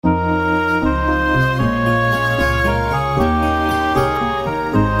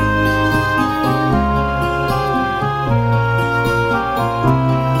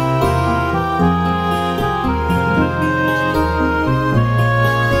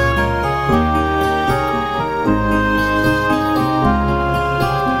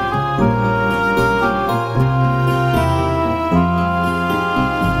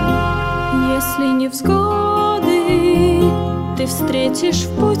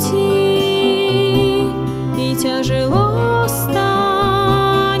пройти, и тяжело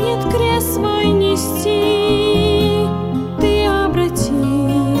станет крест свой нести. Ты обрати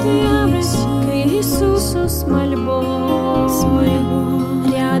к Иисусу с мольбой.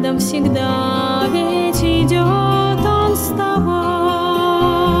 Рядом всегда ведь идет Он с тобой.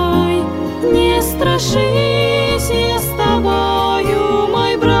 Не страшись, я с тобою,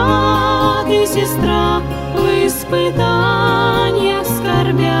 мой брат и сестра. В испытаниях,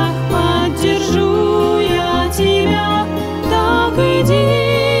 скорбях поддержу я тебя. Так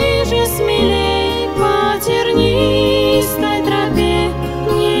иди же смелей по тернистой тропе.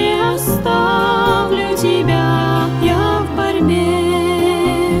 Не оставлю тебя я в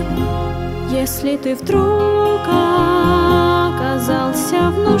борьбе. Если ты вдруг оказался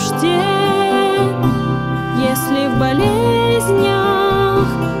в нужде, если в болезнях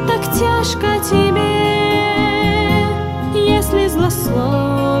так тяжко тебе, если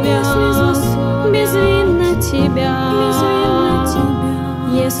злословят безвинно тебя,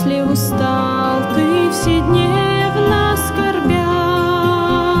 если устал ты вседневно скорбя,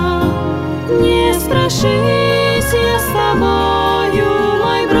 не страшись, я с тобою,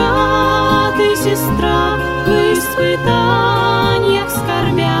 мой брат и сестра. В испытаниях,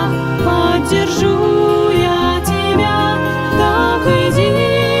 скорбях поддержу я тебя. Так иди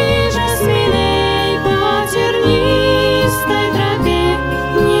же смелей по тернистой тропе.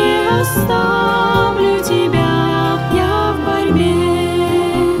 Не оставлю тебя я в борьбе.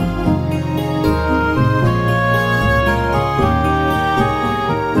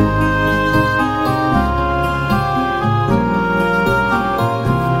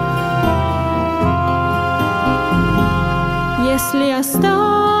 Если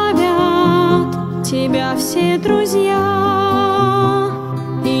оставят тебя все друзья,